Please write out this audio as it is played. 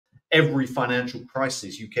every financial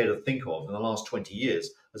crisis you care to think of in the last 20 years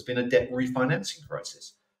has been a debt refinancing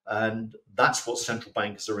crisis. And that's what central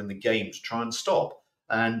bankers are in the game to try and stop.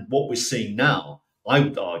 And what we're seeing now, I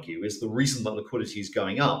would argue, is the reason that liquidity is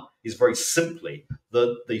going up is very simply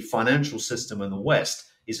that the financial system in the West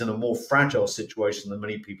is in a more fragile situation than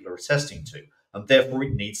many people are attesting to. And therefore,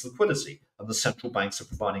 it needs liquidity. And the central banks are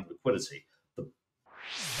providing liquidity.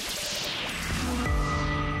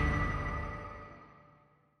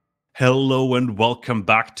 Hello and welcome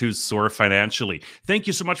back to Soar Financially. Thank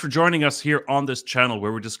you so much for joining us here on this channel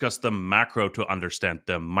where we discuss the macro to understand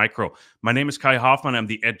the micro. My name is Kai Hoffman. I'm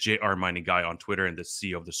the @JR Mining Guy on Twitter and the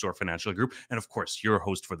CEO of the Soar Financial Group. And of course, your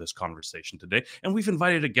host for this conversation today. And we've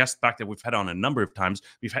invited a guest back that we've had on a number of times.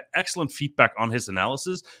 We've had excellent feedback on his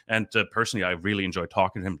analysis. And personally, I really enjoy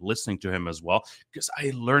talking to him, listening to him as well, because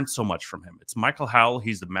I learned so much from him. It's Michael Howell.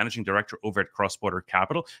 He's the managing director over at CrossBorder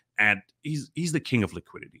Capital. And he's the king of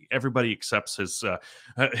liquidity. Everybody accepts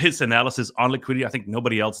his analysis on liquidity. I think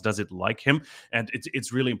nobody else does it like him. And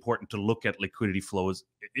it's really important to look at liquidity flows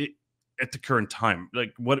at the current time.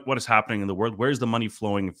 Like what is happening in the world? Where's the money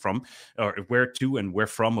flowing from, or where to and where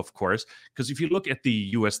from, of course? Because if you look at the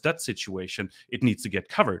US debt situation, it needs to get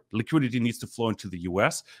covered. Liquidity needs to flow into the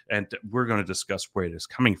US, and we're going to discuss where it is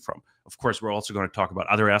coming from. Of course, we're also going to talk about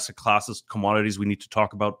other asset classes, commodities we need to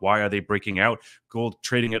talk about. Why are they breaking out? Gold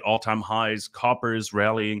trading at all-time highs, copper is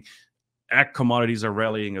rallying, ag commodities are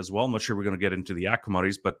rallying as well. I'm not sure we're going to get into the ag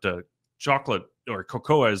commodities, but chocolate or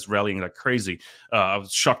cocoa is rallying like crazy. I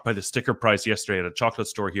was shocked by the sticker price yesterday at a chocolate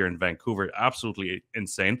store here in Vancouver. Absolutely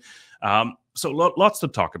insane. So lots to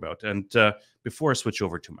talk about. And before I switch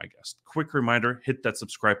over to my guest, quick reminder, hit that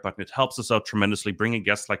subscribe button. It helps us out tremendously, bringing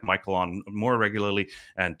guests like Michael on more regularly,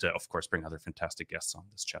 and of course, bring other fantastic guests on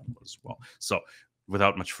this channel as well. So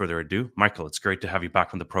without much further ado, Michael, it's great to have you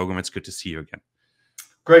back on the program. It's good to see you again.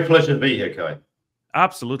 Great pleasure to be here, Kai.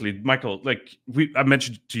 Absolutely. Michael, like I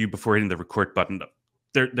mentioned to you before hitting the record button,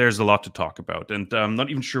 there's a lot to talk about, and I'm not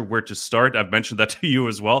even sure where to start. I've mentioned that to you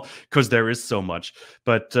as well, because there is so much.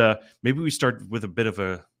 But maybe we start with a bit of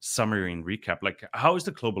a summary and recap. Like, how is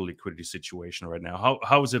the global liquidity situation right now?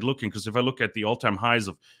 How is it looking? Because if I look at the all-time highs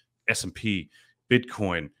of S&P,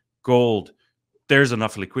 Bitcoin, gold, there's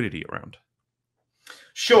enough liquidity around.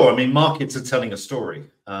 Sure. I mean, markets are telling a story.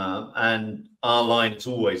 And our line is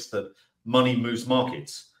always that money moves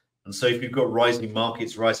markets. And so if you've got rising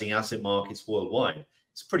markets, rising asset markets worldwide,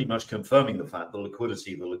 it's pretty much confirming the fact that the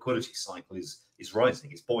liquidity cycle is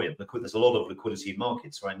rising. It's buoyant. There's a lot of liquidity in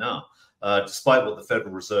markets right now, despite what the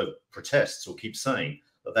Federal Reserve protests or keeps saying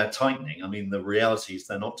that they're tightening. I mean, the reality is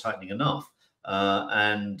they're not tightening enough.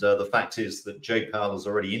 And the fact is that Jay Powell has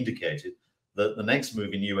already indicated that the next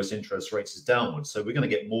move in US interest rates is downwards. So we're going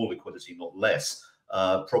to get more liquidity, not less,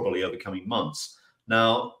 probably over coming months.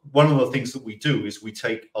 Now, one of the things that we do is we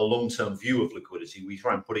take a long-term view of liquidity. We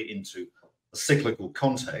try and put it into a cyclical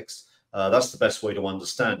context. That's the best way to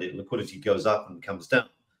understand it. Liquidity goes up and comes down,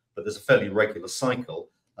 but there's a fairly regular cycle.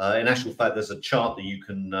 In actual fact, there's a chart that you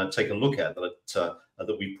can take a look at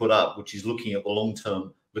that we put up, which is looking at the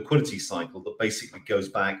long-term liquidity cycle that basically goes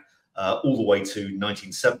back all the way to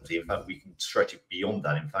 1970. In fact, we can stretch it beyond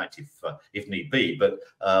that, in fact, if need be. But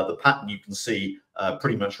the pattern you can see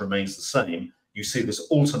pretty much remains the same. You see this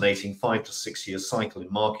alternating 5 to 6 year cycle in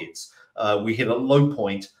markets. We hit a low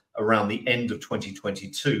point around the end of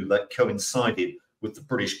 2022 that coincided with the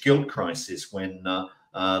British gilt crisis when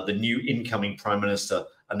the new incoming Prime Minister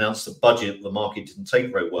announced a budget the market didn't take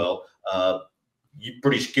very well.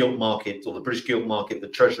 British gilt market, or the British gilt market, the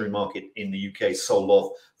Treasury market in the UK sold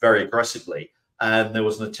off very aggressively. And there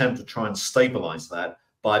was an attempt to try and stabilize that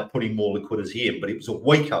by putting more liquidity in. But it was a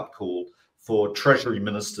wake-up call for Treasury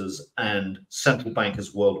ministers and central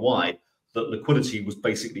bankers worldwide that liquidity was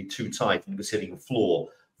basically too tight and was hitting a floor.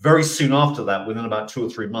 Very soon after that, within about 2 or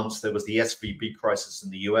 3 months, there was the SVB crisis in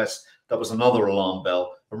the US. That was another alarm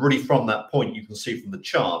bell. And really from that point, you can see from the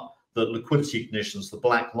chart that liquidity conditions, the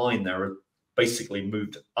black line there, are basically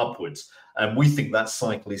moved upwards. And we think that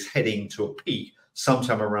cycle is heading to a peak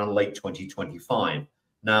sometime around late 2025.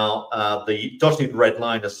 Now, the dotted red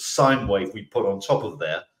line is a sine wave we put on top of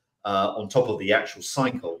there, on top of the actual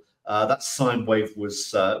cycle. That sine wave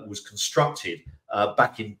was constructed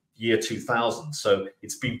back in year 2000. So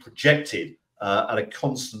it's been projected at a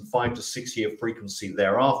constant 5 to 6 year frequency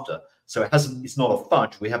thereafter. So it's not a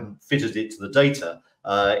fudge. We haven't fitted it to the data.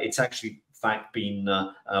 It's actually, in fact, been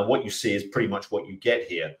what you see is pretty much what you get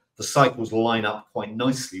here. The cycles line up quite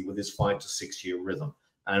nicely with this 5 to 6 year rhythm.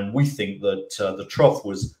 And we think that the trough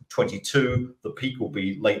was 22, the peak will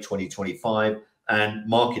be late 2025, and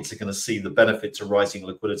markets are going to see the benefits of rising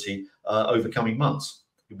liquidity over coming months.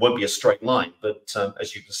 It won't be a straight line, but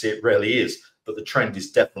as you can see, it rarely is. But the trend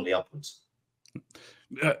is definitely upwards.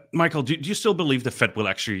 Michael, do you still believe the Fed will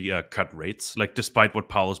actually cut rates? Like, despite what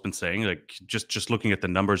Powell's been saying, like just looking at the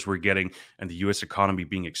numbers we're getting and the U.S. economy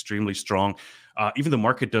being extremely strong, even the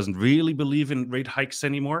market doesn't really believe in rate hikes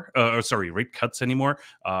anymore. Rate cuts anymore.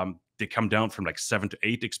 They come down from like 7 to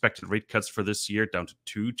 8 expected rate cuts for this year down to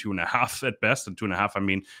 2.5 at best, and 2.5, I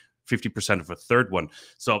mean 50% of a third one.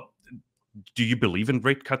 So, do you believe in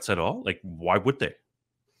rate cuts at all? Like, why would they?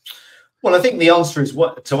 Well, I think the answer is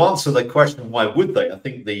to answer the question, why would they? I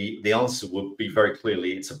think the answer would be very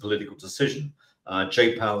clearly, it's a political decision.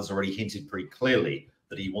 Jay Powell has already hinted pretty clearly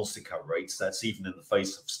that he wants to cut rates. That's even in the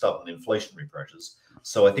face of stubborn inflationary pressures.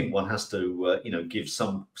 So I think one has to, give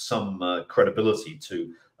some credibility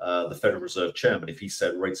to the Federal Reserve Chairman. If he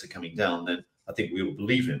said rates are coming down, then I think we will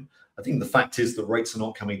believe him. I think the fact is that rates are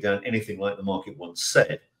not coming down anything like the market once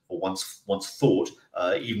said, or once thought.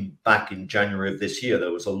 Even back in January of this year,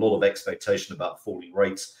 there was a lot of expectation about falling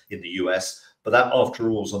rates in the US, but that, after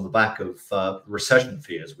all, was on the back of recession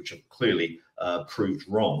fears, which have clearly proved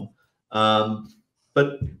wrong.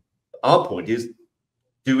 But our point is,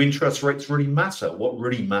 do interest rates really matter? What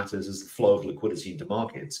really matters is the flow of liquidity into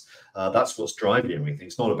markets. That's what's driving everything.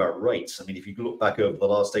 It's not about rates. I mean, if you look back over the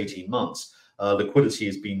last 18 months, liquidity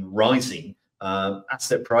has been rising,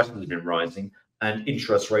 asset prices have been rising, and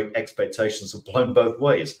interest rate expectations have blown both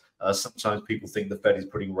ways. Sometimes people think the Fed is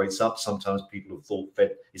putting rates up. Sometimes people have thought the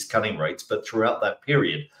Fed is cutting rates. But throughout that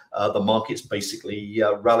period, the markets basically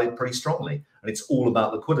rallied pretty strongly. And it's all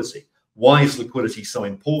about liquidity. Why is liquidity so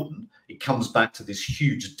important? It comes back to this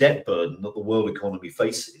huge debt burden that the world economy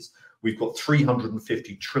faces. We've got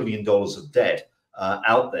 $350 trillion of debt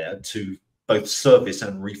out there to both service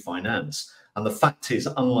and refinance. And the fact is,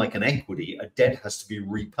 unlike an equity, a debt has to be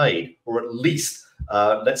repaid, or at least,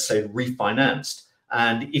 let's say, refinanced.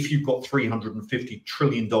 And if you've got $350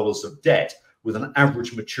 trillion of debt with an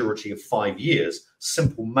average maturity of 5 years,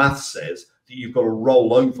 simple math says that you've got to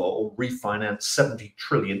roll over or refinance 70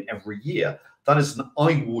 trillion every year. That is an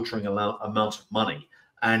eye-watering amount of money.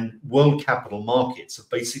 And world capital markets have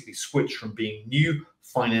basically switched from being new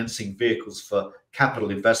financing vehicles for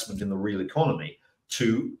capital investment in the real economy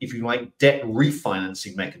to, if you like, debt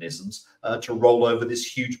refinancing mechanisms to roll over this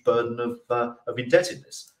huge burden of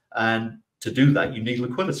indebtedness. And to do that, you need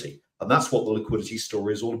liquidity. And that's what the liquidity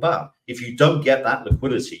story is all about. If you don't get that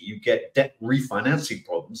liquidity, you get debt refinancing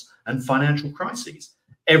problems and financial crises.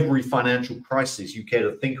 Every financial crisis you care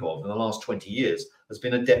to think of in the last 20 years has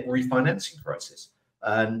been a debt refinancing crisis.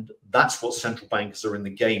 And that's what central bankers are in the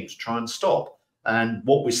game to try and stop. And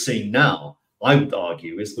what we're seeing now, I would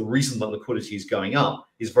argue, is the reason that liquidity is going up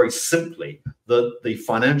is very simply that the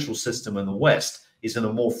financial system in the West is in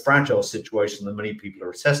a more fragile situation than many people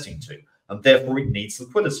are attesting to, and therefore it needs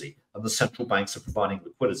liquidity, and the central banks are providing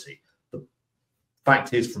liquidity. The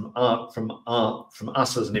fact is, from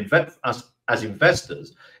us as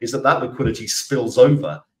investors, is that liquidity spills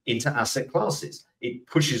over into asset classes. It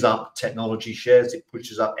pushes up technology shares, it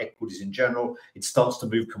pushes up equities in general, it starts to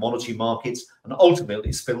move commodity markets, and ultimately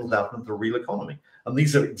it spills out into the real economy. And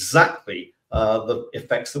these are exactly the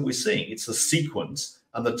effects that we're seeing. It's a sequence,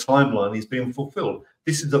 and the timeline is being fulfilled.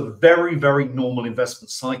 This is a very, very normal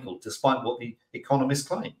investment cycle, despite what the economists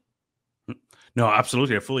claim. No,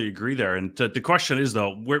 absolutely. I fully agree there. And the question is,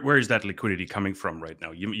 though, where is that liquidity coming from right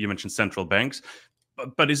now? You mentioned central banks.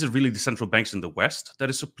 But is it really the central banks in the West that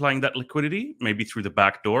is supplying that liquidity, maybe through the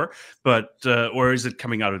back door? Or is it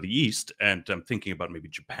coming out of the East? And I'm thinking about maybe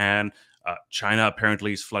Japan, China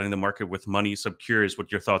apparently is flooding the market with money. So I'm curious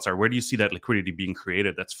what your thoughts are. Where do you see that liquidity being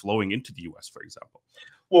created that's flowing into the US, for example?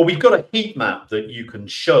 Well, we've got a heat map that you can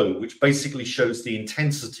show, which basically shows the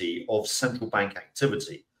intensity of central bank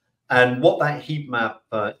activity. And what that heat map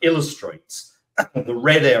illustrates, the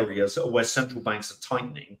red areas are where central banks are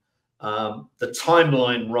tightening. The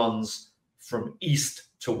timeline runs from east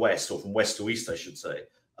to west, or from west to east, I should say,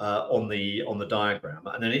 on the diagram.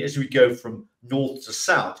 And then as we go from north to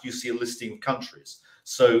south, you see a listing of countries.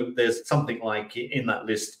 So there's something like, in that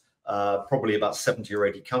list, probably about 70 or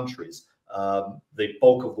 80 countries. The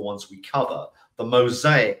bulk of the ones we cover. The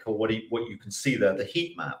mosaic, or what you can see there, the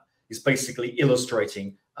heat map, is basically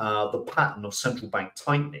illustrating the pattern of central bank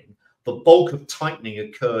tightening. The bulk of tightening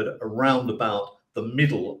occurred around about the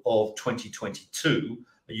middle of 2022.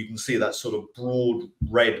 You can see that sort of broad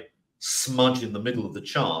red smudge in the middle of the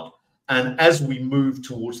chart. And as we move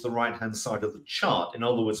towards the right-hand side of the chart, in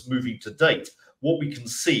other words, moving to date, what we can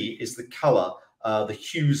see is the color, the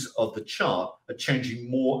hues of the chart are changing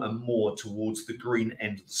more and more towards the green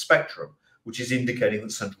end of the spectrum, which is indicating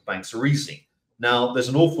that central banks are easing. Now, there's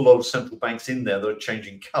an awful lot of central banks in there that are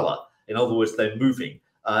changing color. In other words, they're moving.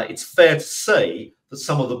 It's fair to say that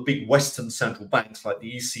some of the big Western central banks like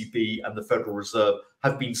the ECB and the Federal Reserve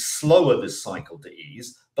have been slower this cycle to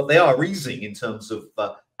ease, but they are easing in terms of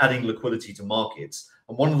adding liquidity to markets.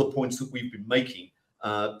 And one of the points that we've been making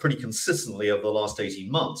pretty consistently over the last 18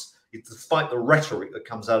 months is, despite the rhetoric that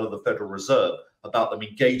comes out of the Federal Reserve about them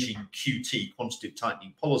engaging QT, quantitative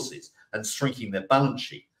tightening policies, and shrinking their balance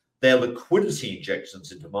sheet, their liquidity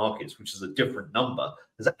injections into markets, which is a different number,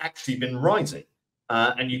 has actually been rising.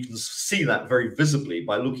 And you can see that very visibly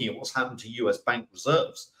by looking at what's happened to US bank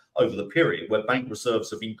reserves over the period, where bank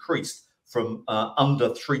reserves have increased from under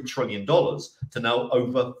 $3 trillion to now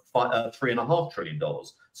over $3.5 trillion.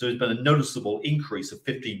 So there's been a noticeable increase of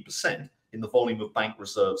 15% in the volume of bank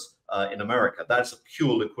reserves in America. That's a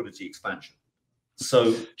pure liquidity expansion.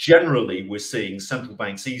 So generally, we're seeing central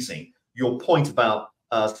banks easing. Your point about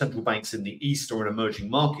central banks in the East or in emerging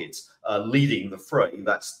markets leading the fray,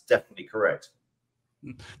 that's definitely correct.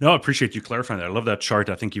 No, I appreciate you clarifying that. I love that chart.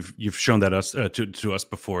 I think you've shown that to us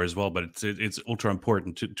before as well, but it's ultra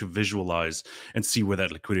important to visualize and see where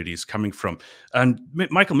that liquidity is coming from. And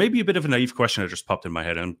Michael, maybe a bit of a naive question that just popped in my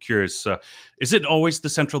head. I'm curious, is it always the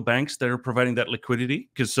central banks that are providing that liquidity?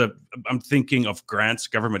 Because I'm thinking of grants,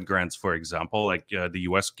 government grants, for example, like the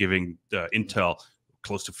US giving Intel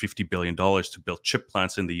close to $50 billion to build chip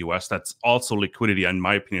plants in the US. That's also liquidity, in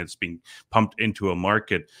my opinion, it's being pumped into a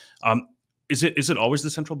market. Is it always the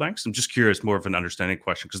central banks? I'm just curious, more of an understanding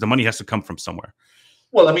question, because the money has to come from somewhere.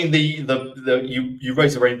 Well, I mean, you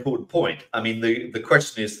raise a very important point. I mean, the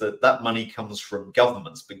question is that money comes from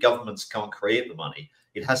governments, but governments can't create the money.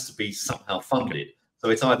 It has to be somehow funded. So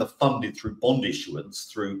it's either funded through bond issuance,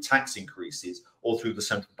 through tax increases, or through the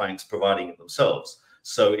central banks providing it themselves.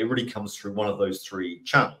 So it really comes through one of those three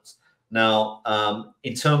channels. Now,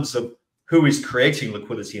 in terms of who is creating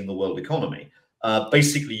liquidity in the world economy,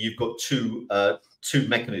 basically, you've got two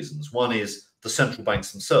mechanisms. One is the central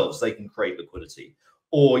banks themselves. They can create liquidity.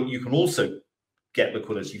 Or you can also get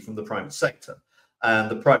liquidity from the private sector. And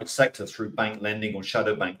the private sector, through bank lending or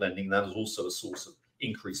shadow bank lending, that is also a source of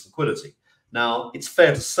increased liquidity. Now, it's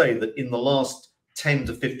fair to say that in the last 10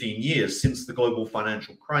 to 15 years, since the global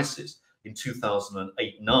financial crisis in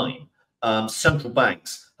 2008-9, central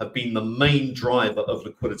banks have been the main driver of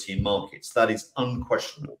liquidity in markets. That is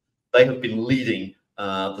unquestionable. They have been leading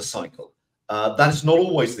the cycle. That is not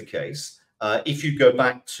always the case. If you go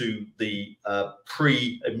back to the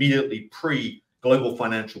immediately pre-global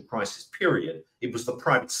financial crisis period, it was the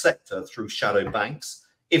private sector through shadow banks.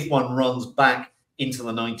 If one runs back into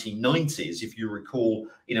the 1990s, if you recall,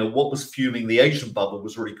 what was fueling the Asian bubble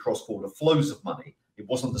was really cross-border flows of money. It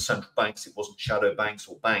wasn't the central banks, it wasn't shadow banks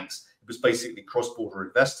or banks. It was basically cross-border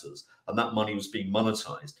investors, and that money was being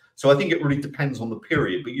monetized. So I think it really depends on the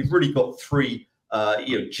period, but you've really got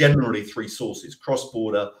generally three sources: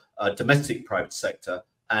 cross-border, domestic private sector,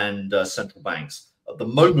 and central banks. At the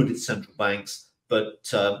moment, it's central banks, but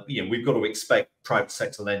we've got to expect private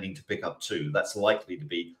sector lending to pick up too. That's likely to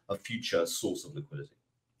be a future source of liquidity.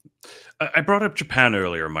 I brought up Japan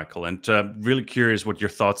earlier, Michael, and really curious what your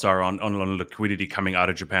thoughts are on liquidity coming out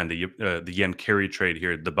of Japan, the yen carry trade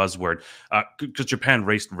here, the buzzword, because Japan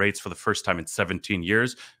raised rates for the first time in 17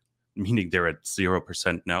 years, meaning they're at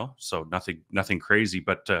 0% now, so nothing crazy,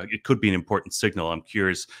 but it could be an important signal. I'm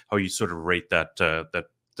curious how you sort of rate that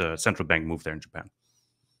the central bank move there in Japan.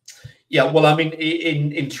 Yeah, well, I mean,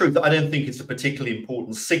 in truth, I don't think it's a particularly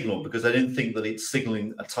important signal, because I don't think that it's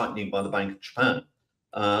signaling a tightening by the Bank of Japan.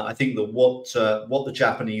 I think that what the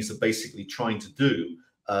Japanese are basically trying to do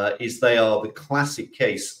is they are the classic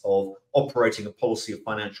case of operating a policy of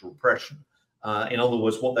financial repression. In other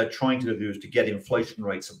words, what they're trying to do is to get inflation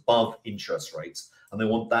rates above interest rates, and they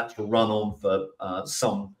want that to run on for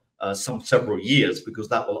some several years, because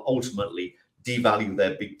that will ultimately devalue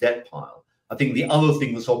their big debt pile. I think the other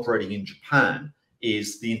thing that's operating in Japan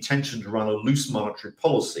is the intention to run a loose monetary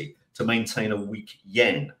policy to maintain a weak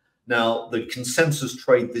yen. Now, the consensus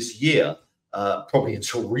trade this year, probably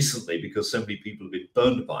until recently, because so many people have been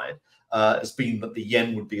burned by it, has been that the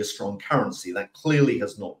yen would be a strong currency. That clearly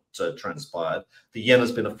has not transpired. The yen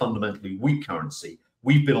has been a fundamentally weak currency.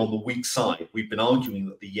 We've been on the weak side. We've been arguing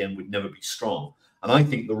that the yen would never be strong. And I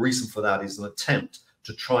think the reason for that is an attempt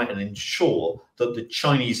to try and ensure that the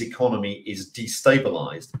Chinese economy is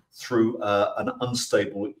destabilized through an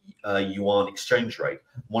unstable yuan exchange rate.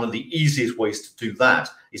 One of the easiest ways to do that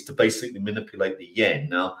is to basically manipulate the yen.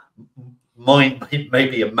 Now, it may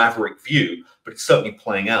be a maverick view, but it's certainly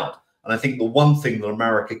playing out. And I think the one thing that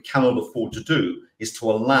America cannot afford to do is to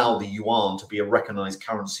allow the yuan to be a recognized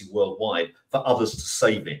currency worldwide for others to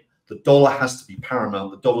save in. the dollar has to be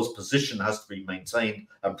paramount. The dollar's position has to be maintained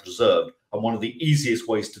and preserved. And one of the easiest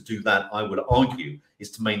ways to do that, I would argue, is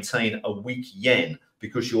to maintain a weak yen,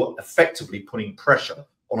 because you're effectively putting pressure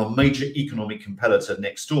on a major economic competitor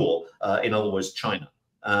next door, in other words, China.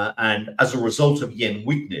 And as a result of yen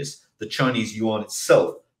weakness, the Chinese yuan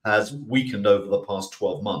itself has weakened over the past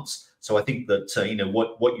 12 months. So I think that,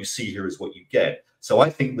 what you see here is what you get. So I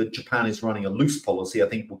think that Japan is running a loose policy. I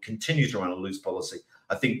think will continue to run a loose policy.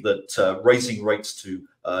 I think that raising rates to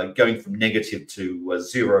going from negative to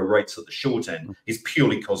zero rates at the short end is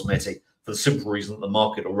purely cosmetic, for the simple reason that the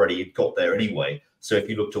market already had got there anyway. So if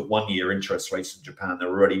you looked at 1 year interest rates in Japan, they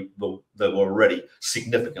were already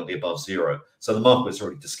significantly above zero. So the market has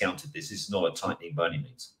already discounted this. This is not a tightening by any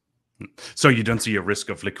means. So you don't see a risk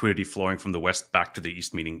of liquidity flowing from the West back to the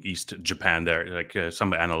East, meaning East Japan there, like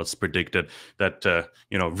some analysts predicted that,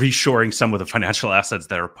 reshoring some of the financial assets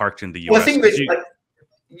that are parked in the US. Well, I think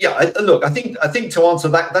that, look, I think to answer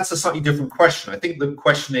that, that's a slightly different question. I think the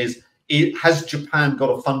question is, has Japan got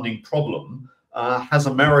a funding problem? Has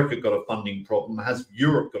America got a funding problem? Has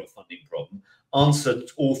Europe got a funding problem? Answer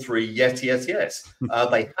all three, yes, yes, yes,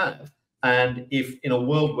 they have. And if in a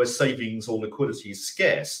world where savings or liquidity is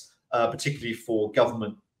scarce, particularly for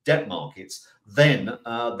government debt markets, then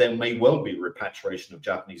there may well be repatriation of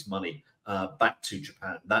Japanese money back to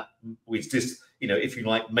Japan. That is just, if you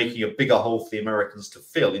like, making a bigger hole for the Americans to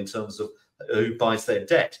fill in terms of who buys their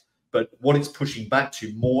debt. But what it's pushing back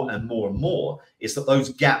to more and more and more is that those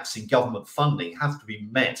gaps in government funding have to be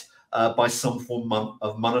met by some form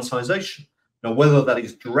of monetization. Now, whether that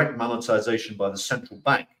is direct monetization by the central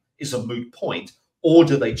bank is a moot point, or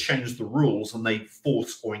do they change the rules and they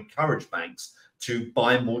force or encourage banks to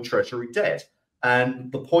buy more treasury debt?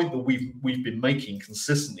 And the point that we've been making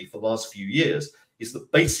consistently for the last few years is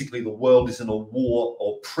that basically the world is in a war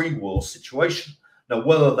or pre-war situation. Now,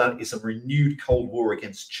 whether that is a renewed Cold War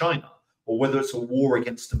against China or whether it's a war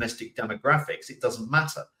against domestic demographics, it doesn't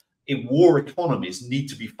matter. War economies need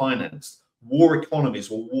to be financed. War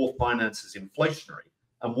economies or war finance is inflationary.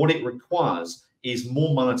 And what it requires is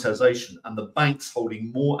more monetization and the banks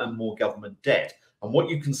holding more and more government debt. And what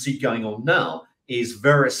you can see going on now is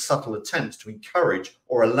various subtle attempts to encourage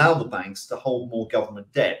or allow the banks to hold more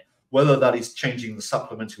government debt, whether that is changing the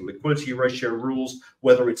supplementary liquidity ratio rules,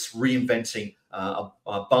 whether it's reinventing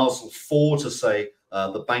a Basel IV to say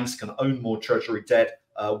the banks can own more treasury debt,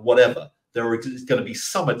 whatever. There is going to be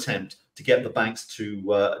some attempt to get the banks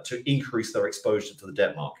to increase their exposure to the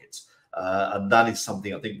debt markets. And that is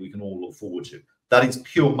something I think we can all look forward to. That is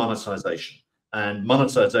pure monetization. And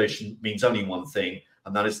monetization means only one thing,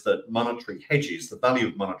 and that is that monetary hedges, the value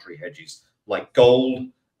of monetary hedges, like gold,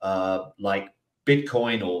 like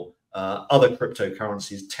Bitcoin or other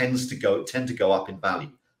cryptocurrencies, tend to go up in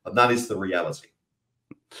value. And that is the reality.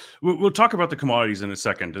 We'll talk about the commodities in a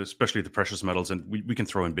second, especially the precious metals, and we can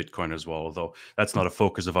throw in Bitcoin as well, although that's not a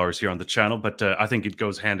focus of ours here on the channel, but I think it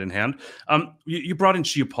goes hand in hand. You brought in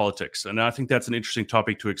geopolitics, and I think that's an interesting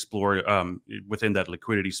topic to explore within that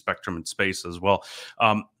liquidity spectrum and space as well.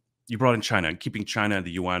 You brought in China, and keeping China and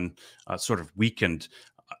the yuan sort of weakened.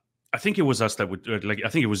 I think it was us that would, I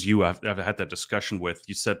think it was you I've had that discussion with.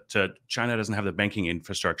 You said China doesn't have the banking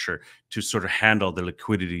infrastructure to sort of handle the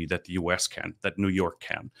liquidity that the US can, that New York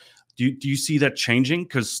can. Do you see that changing?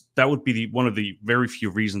 Because that would be one of the very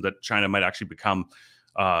few reasons that China might actually become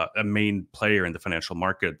a main player in the financial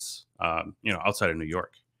markets, outside of New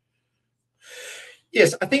York.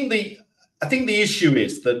 Yes, I think the issue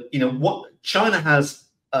is that what China has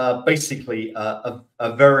basically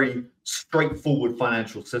a very straightforward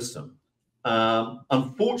financial system.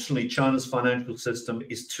 Unfortunately, China's financial system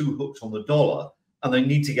is too hooked on the dollar, and they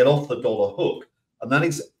need to get off the dollar hook. And that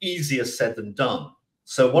is easier said than done.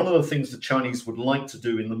 So one of the things the Chinese would like to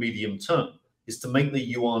do in the medium term is to make the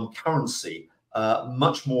yuan currency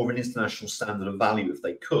much more of an international standard of value if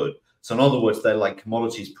they could. So in other words, they'd like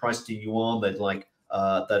commodities priced in yuan. They'd like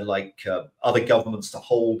other governments to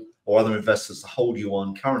hold, or other investors to hold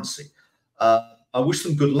yuan currency. I wish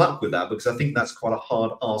them good luck with that, because I think that's quite a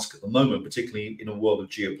hard ask at the moment, particularly in a world of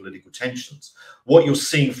geopolitical tensions. What you're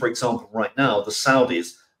seeing, for example, right now, the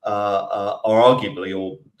Saudis are arguably,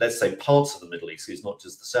 or let's say parts of the Middle East, it's not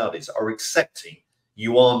just the Saudis, are accepting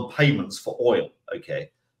yuan payments for oil,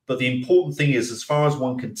 okay? But the important thing is, as far as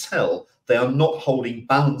one can tell, they are not holding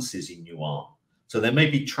balances in yuan. So they may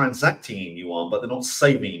be transacting in yuan, but they're not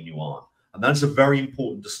saving in yuan. And that's a very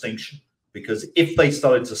important distinction, because if they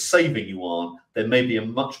started to save in yuan, there may be a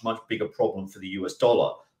much, much bigger problem for the US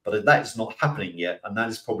dollar. But that is not happening yet. And that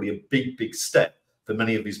is probably a big, big step for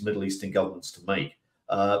many of these Middle Eastern governments to make.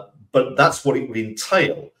 But that's what it would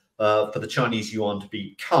entail. for the Chinese yuan to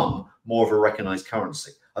become more of a recognized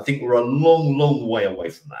currency. I think we're a long, long way away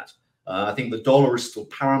from that. I think the dollar is still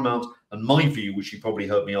paramount. And my view, which you probably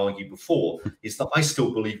heard me argue before, is that I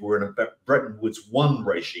still believe we're in a Bretton Woods 1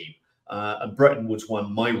 regime. And Bretton Woods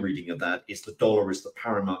 1, my reading of that is the dollar is the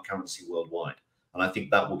paramount currency worldwide. And I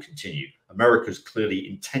think that will continue. America is clearly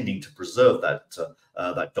intending to preserve that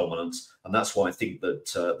that dominance. And that's why I think that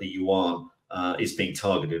the yuan is being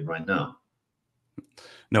targeted right now.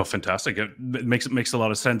 No, fantastic. It makes a lot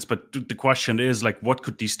of sense. But the question is, like, what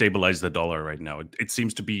could destabilize the dollar right now? It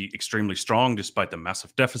seems to be extremely strong despite the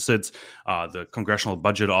massive deficits. The Congressional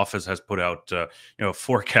Budget Office has put out,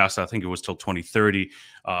 forecasts. I think it was till 2030,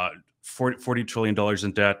 $40 trillion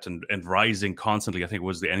in debt and rising constantly. I think it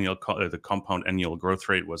was the compound annual growth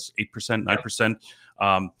rate was 8%,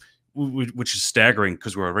 9%, which is staggering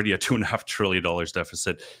because we're already at $2.5 trillion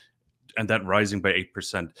deficit. And that rising by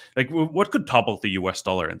 8%. Like, what could topple the US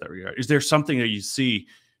dollar in that regard? Is there something that you see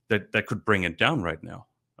that could bring it down right now?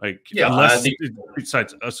 Like, yeah, unless,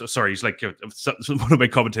 besides, sorry, it's like one of my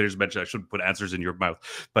commentators mentioned I shouldn't put answers in your mouth,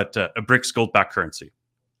 but a BRICS gold-backed currency.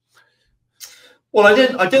 Well,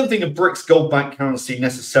 I don't think a BRICS gold-backed currency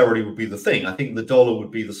necessarily would be the thing. I think the dollar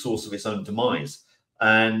would be the source of its own demise.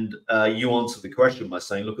 And you answered the question by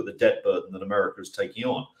saying, look at the debt burden that America is taking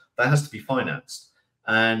on. That has to be financed.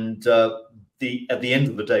 And at the end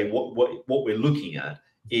of the day, what we're looking at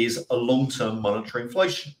is a long-term monetary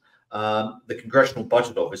inflation. The Congressional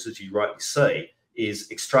Budget Office, as you rightly say, is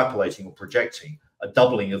extrapolating or projecting a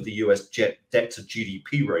doubling of the US debt to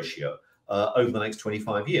GDP ratio over the next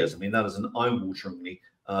 25 years. I mean, that is an eye-wateringly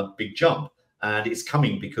big jump. And it's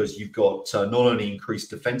coming because you've got not only increased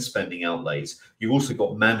defense spending outlays, you've also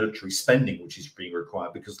got mandatory spending, which is being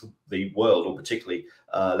required because the world, or particularly,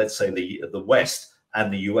 let's say, the West,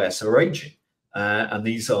 and the US are aging. And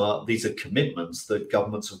these are commitments that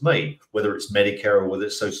governments have made, whether it's Medicare or whether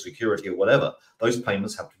it's Social Security or whatever. Those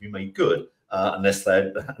payments have to be made good unless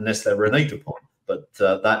they're reneged upon. But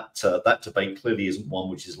that debate clearly isn't one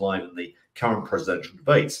which is live in the current presidential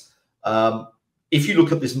debates. If you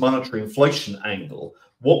look at this monetary inflation angle,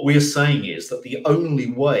 what we're saying is that the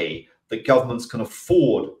only way that governments can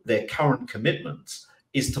afford their current commitments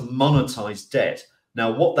is to monetize debt. Now,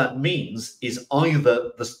 what that means is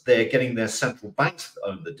either they're getting their central banks to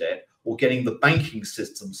own the debt or getting the banking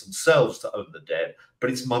systems themselves to own the debt, but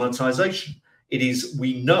it's monetization.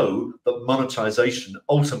 We know that monetization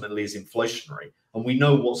ultimately is inflationary, and we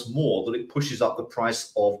know what's more, that it pushes up the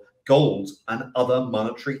price of gold and other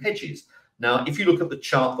monetary hedges. Now, if you look at the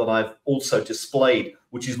chart that I've also displayed,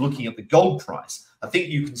 which is looking at the gold price, I think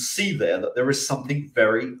you can see there that there is something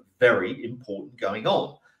very, very important going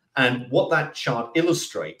on. And what that chart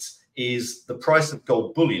illustrates is the price of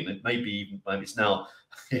gold bullion. It may be maybe it's now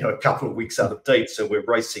a couple of weeks out of date, so we're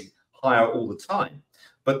racing higher all the time.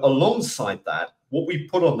 But alongside that, what we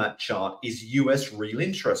put on that chart is US real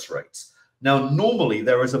interest rates. Now, normally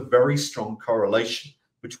there is a very strong correlation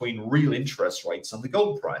between real interest rates and the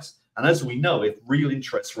gold price. And as we know, if real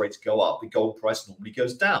interest rates go up, the gold price normally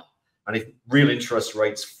goes down. And if real interest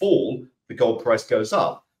rates fall, the gold price goes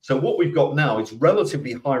up. So what we've got now is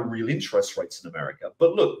relatively high real interest rates in America.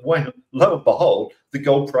 But look, lo and behold, the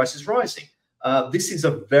gold price is rising. This is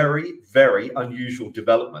a very, very unusual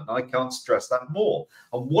development. I can't stress that more.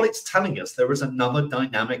 And what it's telling us, there is another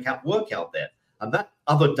dynamic at work out there. And that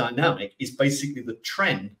other dynamic is basically the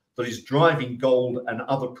trend that is driving gold and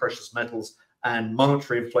other precious metals and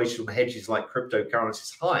monetary inflation on hedges like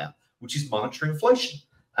cryptocurrencies higher, which is monetary inflation.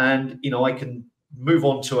 And, I can move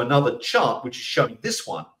on to another chart, which is showing this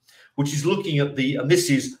one, which is looking at and this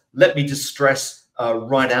is, let me just stress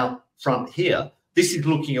right out front here, this is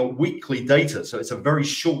looking at weekly data. So it's a very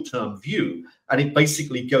short-term view, and it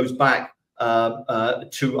basically goes back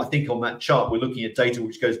to, I think on that chart, we're looking at data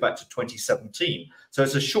which goes back to 2017. So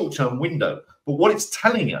it's a short-term window. But what it's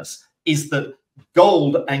telling us is that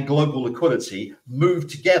gold and global liquidity move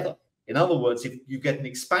together. In other words, if you get an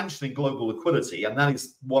expansion in global liquidity, and that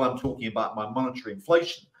is what I'm talking about by monetary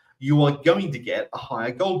inflation, you are going to get a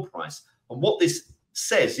higher gold price. And what this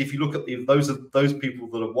says, if you look at those people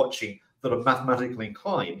that are watching that are mathematically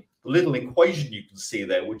inclined, the little equation you can see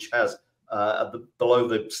there, which has below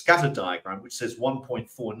the scatter diagram, which says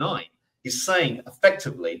 1.49, is saying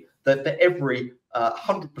effectively that for every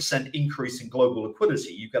 100% increase in global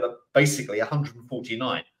liquidity, you get basically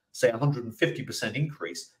 149. Say 150%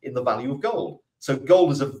 increase in the value of gold. So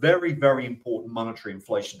gold is a very, very important monetary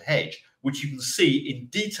inflation hedge, which you can see in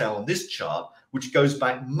detail on this chart, which goes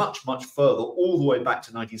back much, much further, all the way back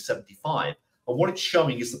to 1975. And what it's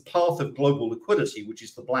showing is the path of global liquidity, which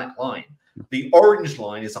is the black line. The orange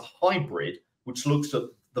line is a hybrid, which looks at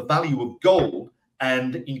the value of gold,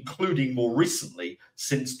 and including more recently,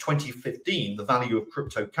 since 2015, the value of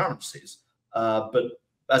cryptocurrencies. But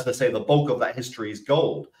as I say, the bulk of that history is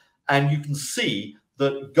gold. And you can see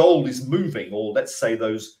that gold is moving, or let's say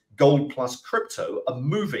those gold plus crypto are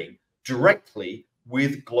moving directly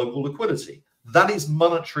with global liquidity. That is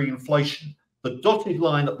monetary inflation. The dotted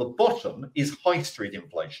line at the bottom is high street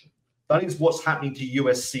inflation. That is what's happening to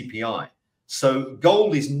US CPI. So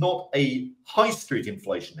gold is not a high street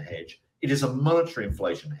inflation hedge. It is a monetary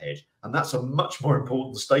inflation hedge. And that's a much more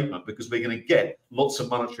important statement, because we're going to get lots of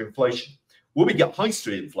monetary inflation. Will we get high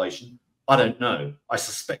street inflation? I don't know. I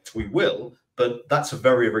suspect we will, but that's a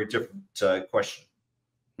very, very different question.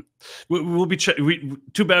 We'll be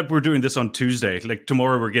too bad we're doing this on Tuesday. Like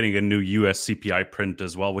tomorrow, we're getting a new US CPI print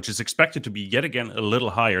as well, which is expected to be yet again a little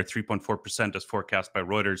higher, 3.4% as forecast by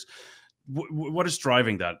Reuters. What is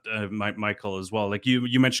driving that, Michael, as well? Like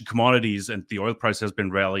you mentioned commodities, and the oil price has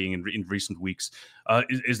been rallying in recent weeks.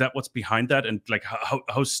 Is that what's behind that? And like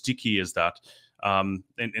how sticky is that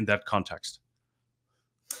in that context?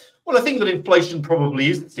 Well, I think that inflation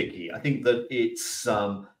probably is sticky. I think that it's,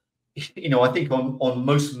 I think on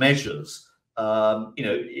most measures,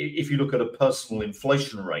 if you look at a personal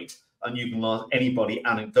inflation rate, and you can ask anybody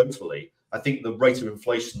anecdotally, I think the rate of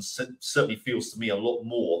inflation certainly feels to me a lot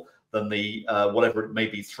more than the whatever it may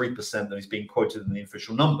be, 3% that is being quoted in the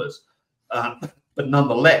official numbers. But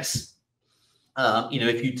nonetheless,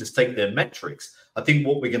 if you just take their metrics, I think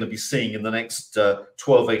what we're going to be seeing in the next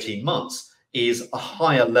 12, 18 months is a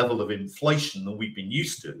higher level of inflation than we've been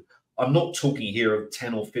used to. I'm not talking here of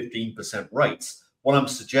 10 or 15% rates. What I'm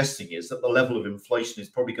suggesting is that the level of inflation is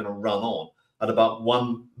probably going to run on at about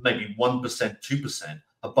maybe 1%, 2%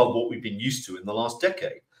 above what we've been used to in the last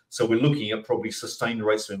decade. So we're looking at probably sustained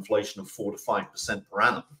rates of inflation of 4 to 5% per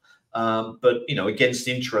annum. But against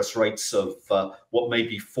interest rates of what may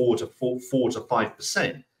be 4 to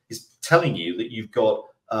 5% is telling you that you've got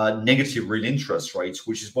negative real interest rates,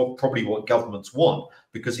 which is probably what governments want,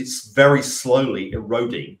 because it's very slowly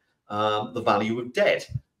eroding the value of debt.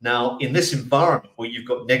 Now, in this environment where you've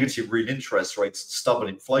got negative real interest rates and stubborn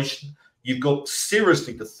inflation, you've got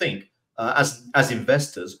seriously to think as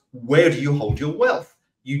investors, where do you hold your wealth?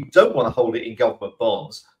 You don't want to hold it in government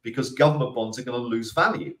bonds, because government bonds are going to lose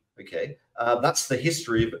value. Okay, that's the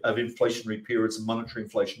history of inflationary periods and monetary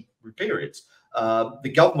inflationary periods.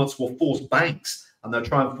 The governments will force banks, and they'll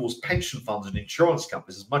try and force pension funds and insurance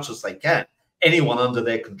companies as much as they can, anyone under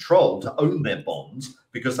their control, to own their bonds,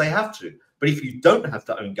 because they have to. But if you don't have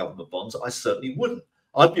to own government bonds, I certainly wouldn't.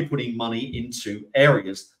 I'd be putting money into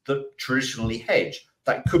areas that traditionally hedge.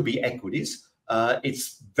 That could be equities.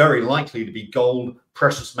 It's very likely to be gold,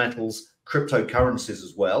 precious metals, cryptocurrencies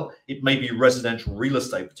as well. It may be residential real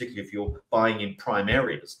estate, particularly if you're buying in prime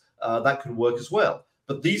areas. That could work as well.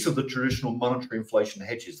 But these are the traditional monetary inflation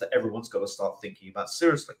hedges that everyone's got to start thinking about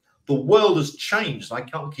seriously. The world has changed. I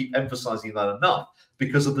can't keep emphasizing that enough,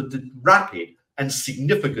 because of the rapid and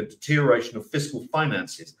significant deterioration of fiscal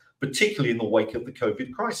finances, particularly in the wake of the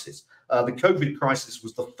COVID crisis. The COVID crisis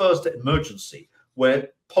was the first emergency where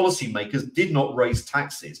policymakers did not raise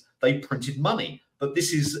taxes. They printed money. But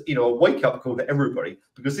this is, a wake-up call to everybody,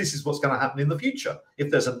 because this is what's going to happen in the future.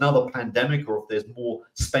 If there's another pandemic, or if there's more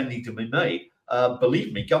spending to be made,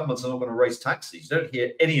 believe me, governments are not going to raise taxes. You don't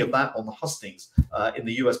hear any of that on the hustings in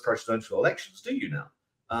the US presidential elections, do you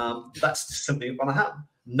now? That's simply not going to happen.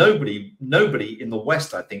 Nobody in the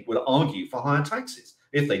West, I think, would argue for higher taxes.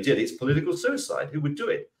 If they did, it's political suicide. Who would do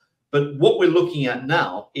it? But what we're looking at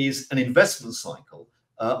now is an investment cycle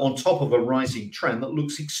on top of a rising trend that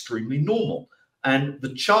looks extremely normal. And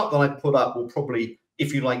the chart that I put up will probably,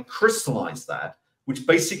 if you like, crystallize that, which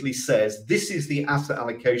basically says this is the asset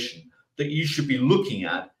allocation that you should be looking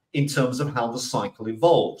at in terms of how the cycle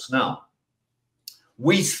evolves. Now,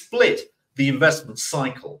 we split the investment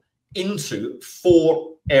cycle into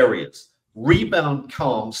 4 areas: rebound,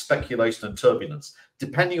 calm, speculation, and turbulence,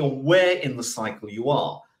 depending on where in the cycle you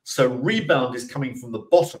are. So rebound is coming from the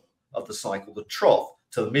bottom of the cycle, the trough,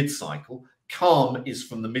 to the mid-cycle. Calm is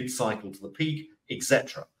from the mid-cycle to the peak,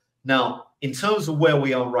 etc. Now, in terms of where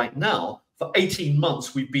we are right now, for 18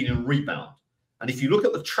 months, we've been in rebound. And if you look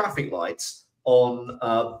at the traffic lights on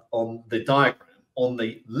the diagram, on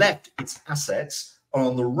the left, it's assets, and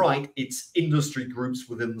on the right, it's industry groups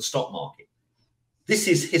within the stock market. This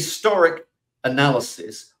is historic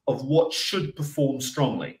analysis of what should perform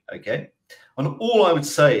strongly, okay? And all I would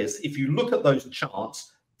say is, if you look at those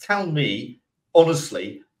charts, tell me,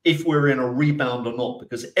 honestly, if we're in a rebound or not,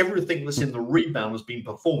 because everything that's in the rebound has been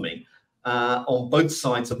performing on both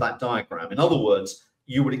sides of that diagram. In other words,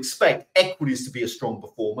 you would expect equities to be a strong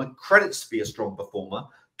performer, credits to be a strong performer,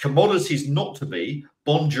 commodities not to be,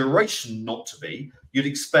 bond duration not to be. You'd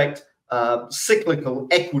expect cyclical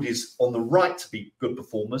equities on the right to be good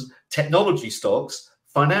performers, technology stocks,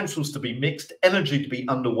 financials to be mixed, energy to be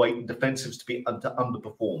underweight, and defensives to be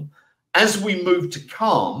underperform. As we move to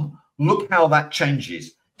calm, look how that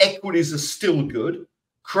changes. Equities are still good,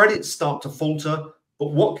 credits start to falter,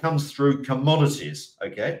 but what comes through? Commodities,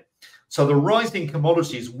 okay? So the rising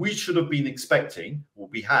commodities we should have been expecting, well,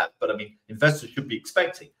 we have, but I mean, investors should be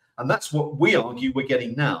expecting. And that's what we argue we're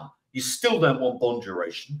getting now. You still don't want bond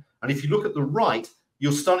duration. And if you look at the right,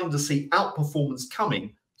 you're starting to see outperformance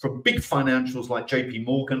coming from big financials like JP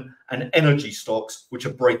Morgan and energy stocks, which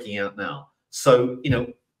are breaking out now. So, you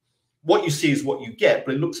know, what you see is what you get,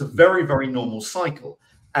 but it looks a very, very normal cycle.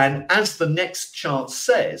 And as the next chart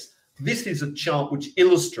says, this is a chart which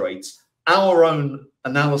illustrates our own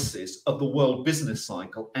analysis of the world business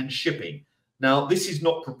cycle and shipping. Now, this is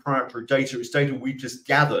not proprietary data. It's data we just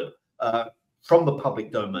gathered from the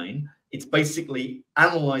public domain. It's basically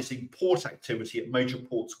analyzing port activity at major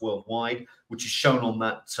ports worldwide, which is shown on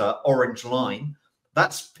that orange line.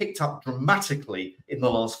 That's picked up dramatically in the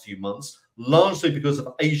last few months, largely because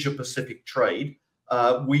of Asia-Pacific trade.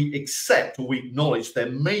 We accept or we acknowledge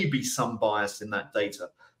there may be some bias in that data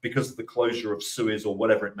because of the closure of Suez or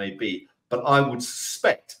whatever it may be. But I would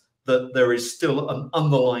suspect that there is still an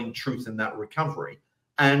underlying truth in that recovery.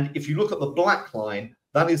 And if you look at the black line,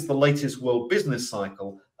 that is the latest world business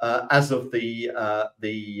cycle as of the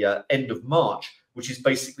end of March, which is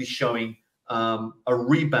basically showing a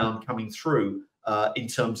rebound coming through in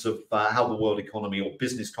terms of how the world economy or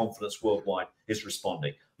business confidence worldwide is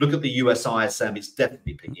responding. Look at the US ISM, it's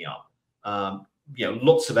definitely picking up. You know,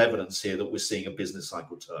 lots of evidence here that we're seeing a business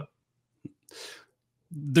cycle turn.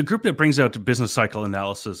 The group that brings out business cycle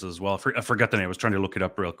analysis as well, I forgot the name, I was trying to look it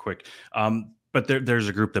up real quick. But there's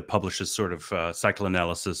a group that publishes sort of cycle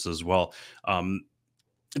analysis as well.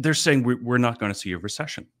 They're saying we're not going to see a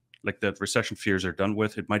recession. Like the recession fears are done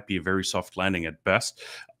with. It might be a very soft landing at best.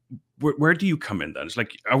 Where do you come in then? It's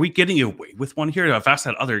like, are we getting away with one here? I've asked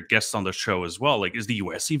that other guests on the show as well. Like, is the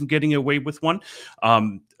US even getting away with one?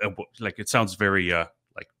 Like, it sounds very,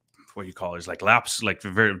 like, what do you call it? It's like lapse, like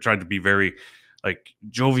very trying to be very, like,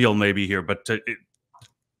 jovial maybe here. But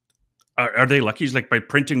are they lucky? It's like by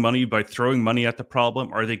printing money, by throwing money at the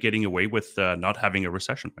problem, are they getting away with not having a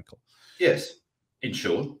recession, Michael? Yes, in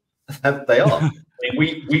short, they are. I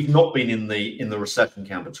mean, we've not been in the recession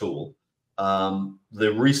camp at all.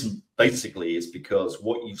 The reason basically is because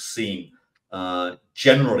what you've seen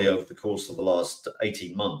generally over the course of the last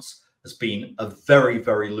 18 months has been a very,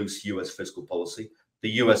 very loose US fiscal policy. The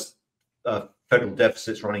US federal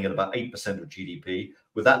deficit's running at about 8% of GDP.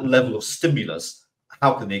 With that level of stimulus,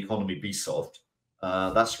 how can the economy be soft?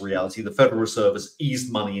 That's reality. The Federal Reserve has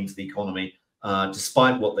eased money into the economy,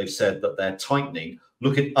 despite what they've said that they're tightening.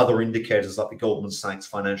 Look at other indicators like the Goldman Sachs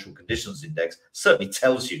Financial Conditions Index. Certainly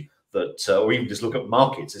tells you that, or even just look at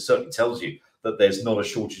markets, it certainly tells you that there's not a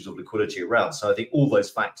shortage of liquidity around. So I think all those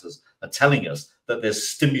factors are telling us that there's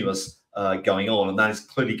stimulus going on, and that is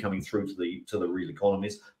clearly coming through to the real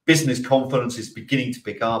economies. Business confidence is beginning to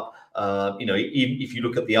pick up. You know, even if you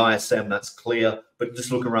look at the ISM, that's clear. But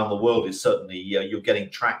just look around the world, it's certainly you're getting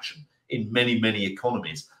traction in many, many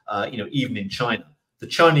economies. You know, even in China, the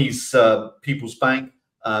Chinese People's Bank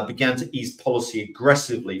began to ease policy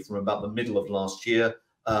aggressively from about the middle of last year.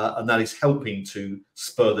 And that is helping to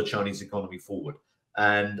spur the Chinese economy forward.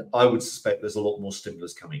 And I would suspect there's a lot more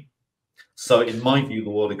stimulus coming. So in my view, the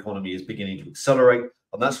world economy is beginning to accelerate.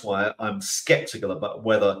 And that's why I'm skeptical about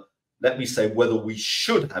whether we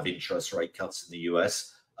should have interest rate cuts in the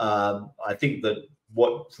US. I think that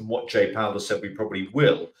from what Jay Powell has said, we probably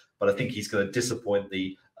will. But I think he's going to disappoint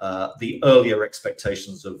the earlier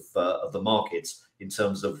expectations of the markets in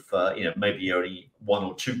terms of you know, maybe only 1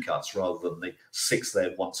 or 2 cuts rather than the 6 they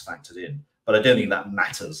had once factored in. But I don't think that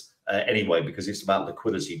matters anyway, because it's about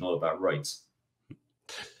liquidity, not about rates.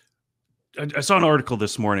 I saw an article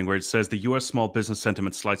this morning where it says the U.S. small business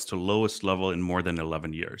sentiment slides to lowest level in more than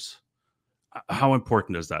 11 years. How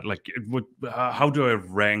important is that? Like, how do I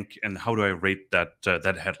rank and how do I rate that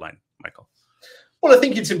headline, Michael? Well, I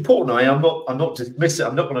think it's important. I'm not dismissing.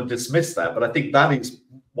 I'm not going to dismiss that, but I think that is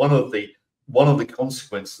one of the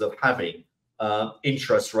consequences of having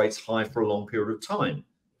interest rates high for a long period of time,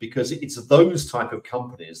 because it's those type of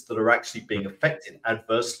companies that are actually being affected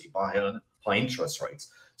adversely by high interest rates.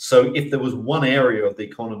 So if there was one area of the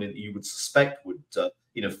economy that you would suspect would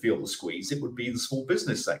feel the squeeze, it would be the small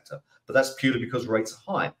business sector. But that's purely because rates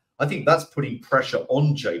are high. I think that's putting pressure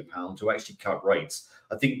on Jay Powell to actually cut rates.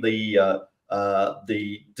 I think the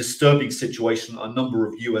disturbing situation a number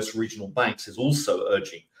of US regional banks is also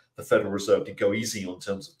urging the Federal Reserve to go easy on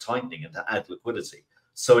terms of tightening and to add liquidity.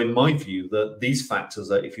 So in my view, that these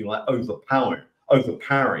factors are, if you like, overpowering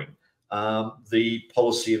the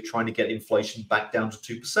policy of trying to get inflation back down to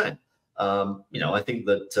 2%. I think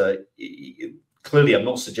that clearly I'm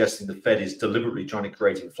not suggesting the Fed is deliberately trying to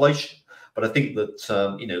create inflation, but I think that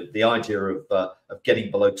the idea of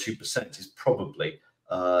getting below 2% is probably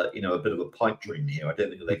a bit of a pipe dream here. I don't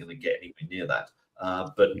think they're going to get anywhere near that.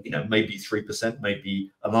 But maybe 3%,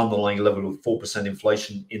 maybe an underlying level of 4%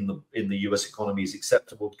 inflation in the US economy is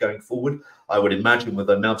acceptable going forward. I would imagine with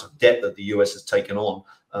the amount of debt that the US has taken on,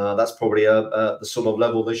 that's probably the sort of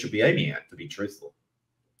level they should be aiming at, to be truthful.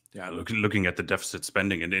 Yeah, looking at the deficit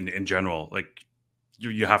spending and in general, like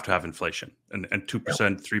you have to have inflation and 2%,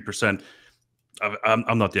 3%.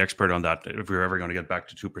 I'm not the expert on that, if we're ever going to get back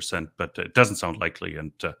to 2%, but it doesn't sound likely.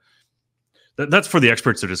 And that's for the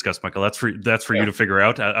experts to discuss, Michael. That's for you to figure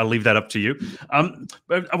out. I'll leave that up to you.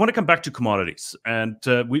 But I want to come back to commodities, and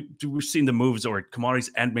we've seen the moves, or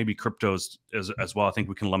commodities and maybe cryptos as well. I think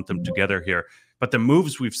we can lump them together here. But the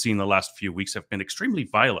moves we've seen the last few weeks have been extremely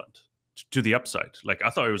violent to the upside. Like, I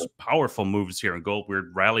thought it was powerful moves here in gold.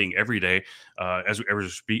 We're rallying every day. As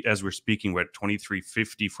we're speaking, we're at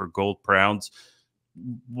 23.50 for gold per ounce.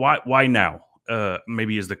 Why now?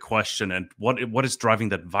 Maybe is the question. And what is driving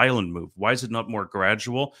that violent move? Why is it not more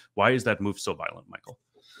gradual? Why is that move so violent, Michael?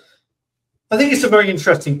 I think it's a very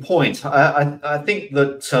interesting point. I think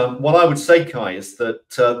that what I would say, Kai, is that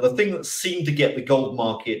the thing that seemed to get the gold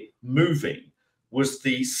market moving was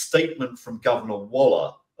the statement from Governor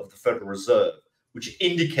Waller of the Federal Reserve, which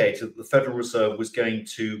indicated that the Federal Reserve was going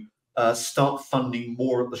to start funding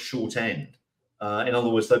more at the short end. In other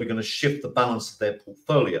words, they were going to shift the balance of their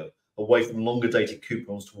portfolio away from longer dated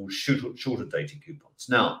coupons towards shorter dated coupons.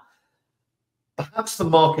 Now, perhaps the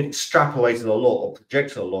market extrapolated a lot or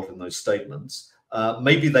projected a lot in those statements.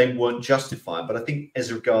 Maybe they weren't justified, but I think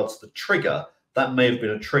as regards the trigger, that may have been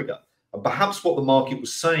a trigger. And perhaps what the market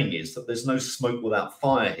was saying is that there's no smoke without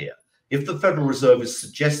fire here. If the Federal Reserve is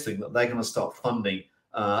suggesting that they're going to start funding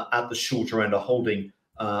at the shorter end, or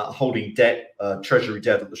holding debt, treasury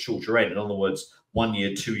debt at the shorter end, in other words, 1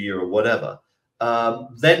 year, 2 year, or whatever,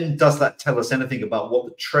 then does that tell us anything about what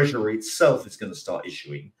the Treasury itself is going to start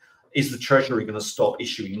issuing? Is the Treasury going to stop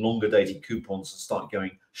issuing longer dated coupons and start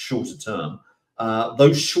going shorter term?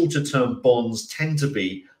 Those shorter term bonds tend to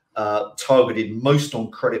be targeted most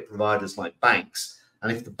on credit providers like banks.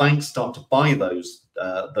 And if the banks start to buy those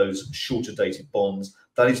shorter dated bonds,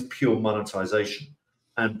 that is pure monetization.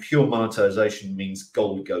 And pure monetization means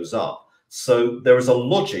gold goes up. So there is a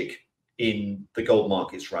logic in the gold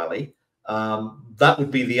market's rally. That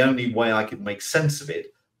would be the only way I could make sense of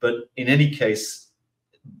it. But in any case,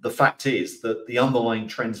 the fact is that the underlying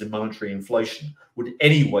trends in monetary inflation would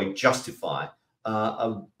anyway justify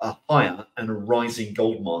a higher and a rising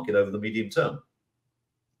gold market over the medium term.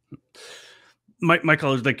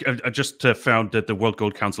 Michael, I just found that the World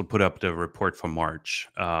Gold Council put up the report for March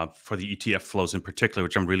for the ETF flows in particular,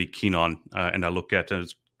 which I'm really keen on, and I look at it.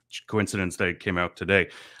 It's a coincidence that it came out today.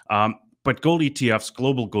 But gold ETFs,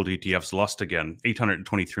 global gold ETFs, lost again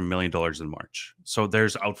 $823 million in March. So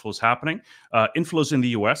there's outflows happening. Inflows in the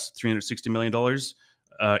US, $360 million.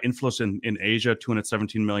 Inflows in Asia,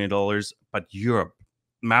 $217 million. But Europe,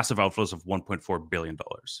 massive outflows of $1.4 billion.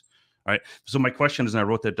 All right. So my question is, and I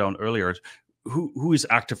wrote that down earlier, who is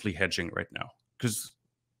actively hedging right now? Because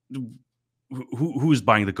who is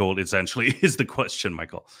buying the gold essentially is the question,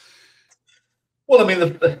 Michael. Well, I mean,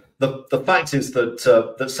 the fact is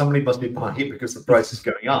that somebody must be buying it because the price is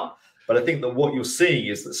going up. But I think that what you're seeing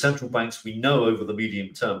is that central banks, we know over the medium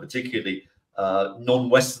term, particularly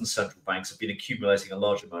non-Western central banks, have been accumulating a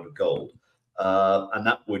large amount of gold. And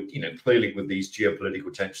that would, clearly with these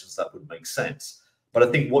geopolitical tensions, that would make sense. But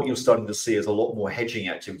I think what you're starting to see is a lot more hedging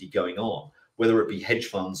activity going on, whether it be hedge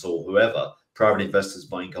funds or whoever, private investors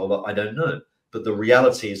buying gold, I don't know. But the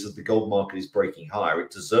reality is that the gold market is breaking higher.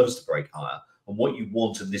 It deserves to break higher. And what you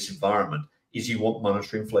want in this environment is you want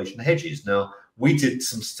monetary inflation hedges. Now, we did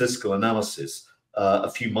some statistical analysis a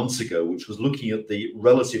few months ago, which was looking at the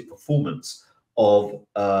relative performance of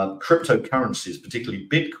cryptocurrencies, particularly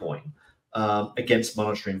Bitcoin, against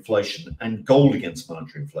monetary inflation and gold against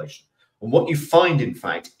monetary inflation. And what you find, in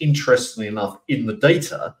fact, interestingly enough, in the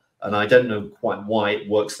data, and I don't know quite why it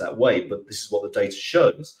works that way, but this is what the data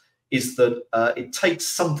shows, is that it takes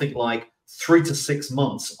something like 3 to 6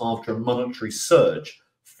 months after a monetary surge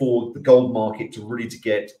for the gold market to really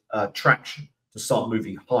get traction, to start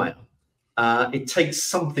moving higher. It takes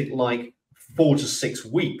something like 4 to 6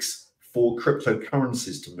 weeks for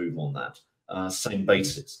cryptocurrencies to move on that. same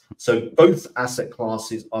basis. So both asset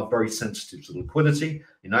classes are very sensitive to liquidity.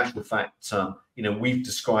 In actual fact, we've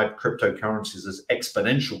described cryptocurrencies as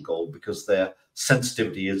exponential gold because their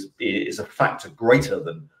sensitivity is a factor greater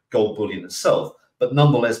than gold bullion itself. But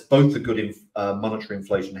nonetheless, both are good monetary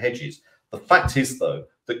inflation hedges. The fact is, though,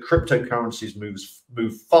 that cryptocurrencies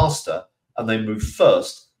move faster and they move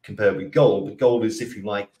first compared with gold. But gold is, if you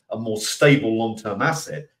like, a more stable long-term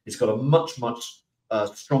asset. It's got a much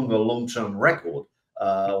stronger long-term record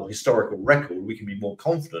or historical record. We can be more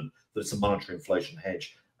confident that it's a monetary inflation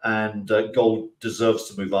hedge, and gold deserves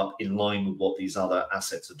to move up in line with what these other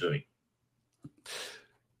assets are doing.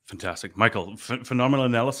 Fantastic, Michael. Phenomenal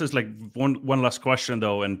analysis. Like one last question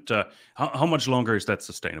though, and how much longer is that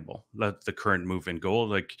sustainable? The current move in gold.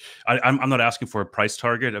 Like I'm not asking for a price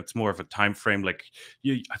target. It's more of a time frame. Like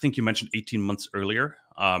I think you mentioned 18 months earlier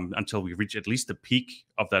until we reach at least the peak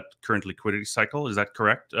of that current liquidity cycle. Is that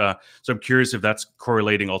correct? So I'm curious if that's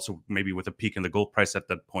correlating also maybe with a peak in the gold price at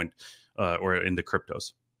that point or in the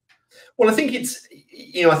cryptos. Well, I think it's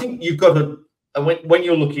I think you've got to. And when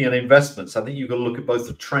you're looking at investments, I think you've got to look at both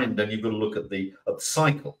the trend and you've got to look at the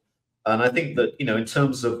cycle. And I think that, in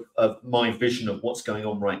terms of my vision of what's going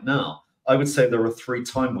on right now, I would say there are 3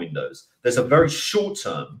 time windows. There's a very short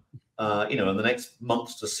term, in the next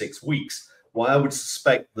month to 6 weeks, where I would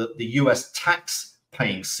suspect that the US tax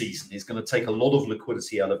paying season is going to take a lot of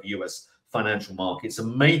liquidity out of US financial markets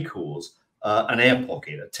and may cause an air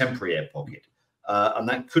pocket, a temporary air pocket. And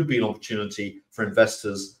that could be an opportunity for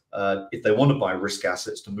investors if they want to buy risk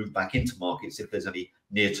assets to move back into markets if there's any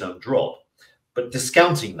near-term drop. But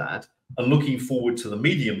discounting that and looking forward to the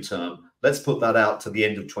medium term, let's put that out to the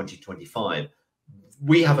end of 2025.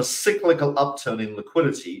 We have a cyclical upturn in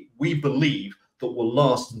liquidity, we believe, that will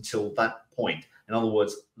last until that point. In other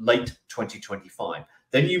words, late 2025.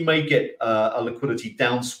 Then you may get a liquidity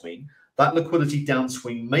downswing. That liquidity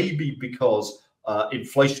downswing may be because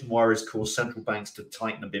inflation worries cause central banks to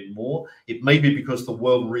tighten a bit more. It may be because the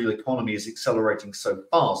world real economy is accelerating so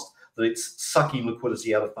fast that it's sucking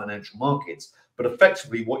liquidity out of financial markets. But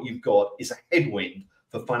effectively, what you've got is a headwind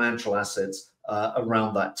for financial assets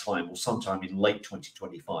around that time or sometime in late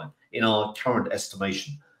 2025, in our current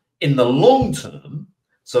estimation. In the long term,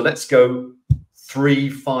 so let's go 3,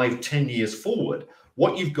 5, 10 years forward,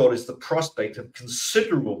 what you've got is the prospect of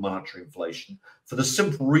considerable monetary inflation for the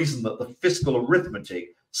simple reason that the fiscal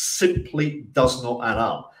arithmetic simply does not add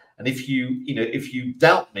up. And if you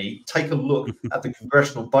doubt me, take a look at the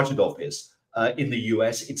Congressional Budget Office in the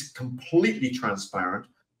US. It's completely transparent.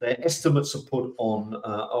 Their estimates are put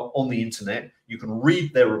on the internet. You can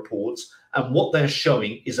read their reports, and what they're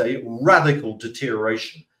showing is a radical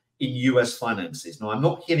deterioration in US finances. Now, I'm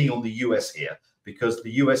not hitting on the US here, because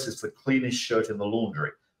the US is the cleanest shirt in the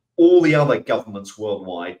laundry. All the other governments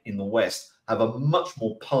worldwide in the West have a much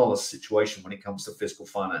more parlous situation when it comes to fiscal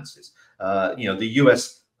finances. The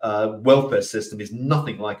US welfare system is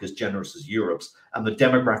nothing like as generous as Europe's, and the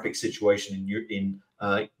demographic situation in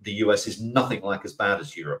the US is nothing like as bad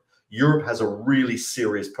as Europe. Europe has a really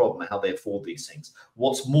serious problem how they afford these things.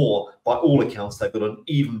 What's more, by all accounts, they've got an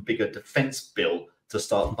even bigger defense bill to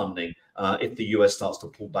start funding if the US starts to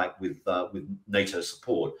pull back with NATO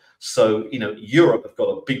support. So, Europe have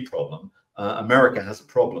got a big problem. America has a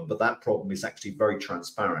problem, but that problem is actually very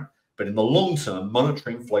transparent. But in the long term,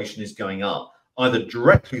 monetary inflation is going up, either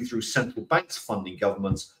directly through central banks funding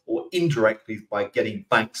governments or indirectly by getting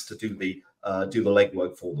banks to do the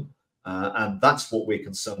legwork for them. And that's what we're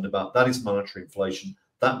concerned about. That is monetary inflation.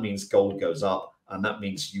 That means gold goes up, and that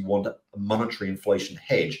means you want a monetary inflation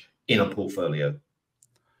hedge in a portfolio.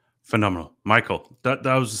 Phenomenal, Michael. That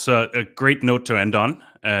was a great note to end on,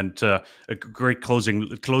 and a great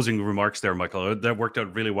closing remarks there, Michael. That worked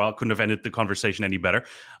out really well. Couldn't have ended the conversation any better.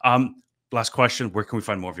 Last question: where can we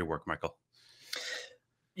find more of your work, Michael?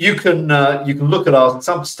 You can look at our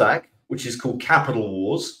Substack, which is called Capital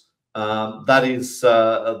Wars. That is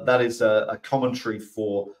a commentary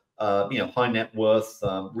for high net worth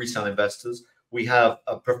retail investors. We have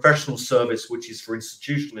a professional service which is for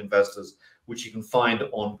institutional investors, which you can find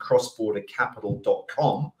on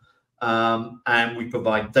crossbordercapital.com. And we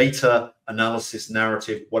provide data, analysis,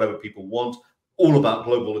 narrative, whatever people want, all about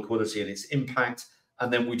global liquidity and its impact.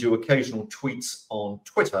 And then we do occasional tweets on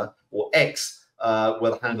Twitter or X,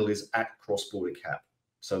 where the handle is @crossbordercap.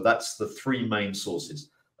 So that's the 3 main sources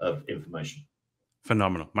of information.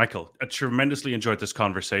 Phenomenal. Michael, I tremendously enjoyed this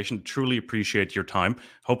conversation. Truly appreciate your time.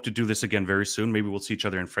 Hope to do this again very soon. Maybe we'll see each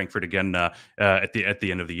other in Frankfurt again at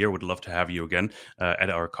the end of the year. Would love to have you again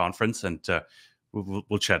at our conference, and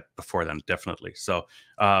we'll chat before then, definitely. So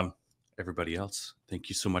everybody else, thank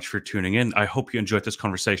you so much for tuning in. I hope you enjoyed this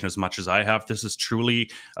conversation as much as I have. This is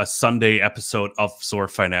truly a Sunday episode of Soar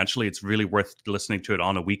Financially. It's really worth listening to it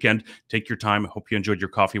on a weekend. Take your time. I hope you enjoyed your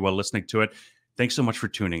coffee while listening to it. Thanks so much for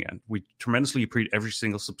tuning in. We tremendously appreciate every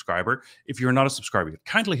single subscriber. If you're not a subscriber,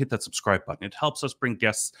 kindly hit that subscribe button. It helps us bring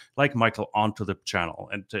guests like Michael onto the channel,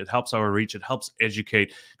 and it helps our reach. It helps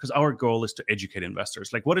educate, because our goal is to educate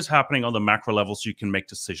investors. Like what is happening on the macro level so you can make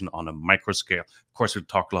decision on a micro scale. Of course, we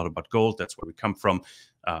talk a lot about gold. That's where we come from.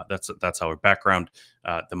 That's our background.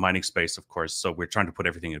 The mining space, of course. So we're trying to put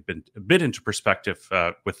everything a bit into perspective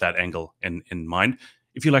with that angle in mind.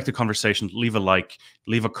 If you like the conversation, leave a like,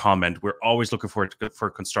 leave a comment. We're always looking for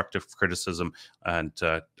constructive criticism. And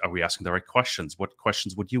are we asking the right questions? What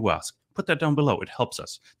questions would you ask? Put that down below. It helps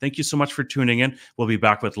us. Thank you so much for tuning in. We'll be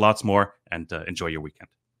back with lots more, and enjoy your weekend.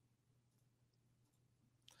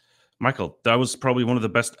 Michael, that was probably one of the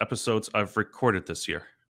best episodes I've recorded this year.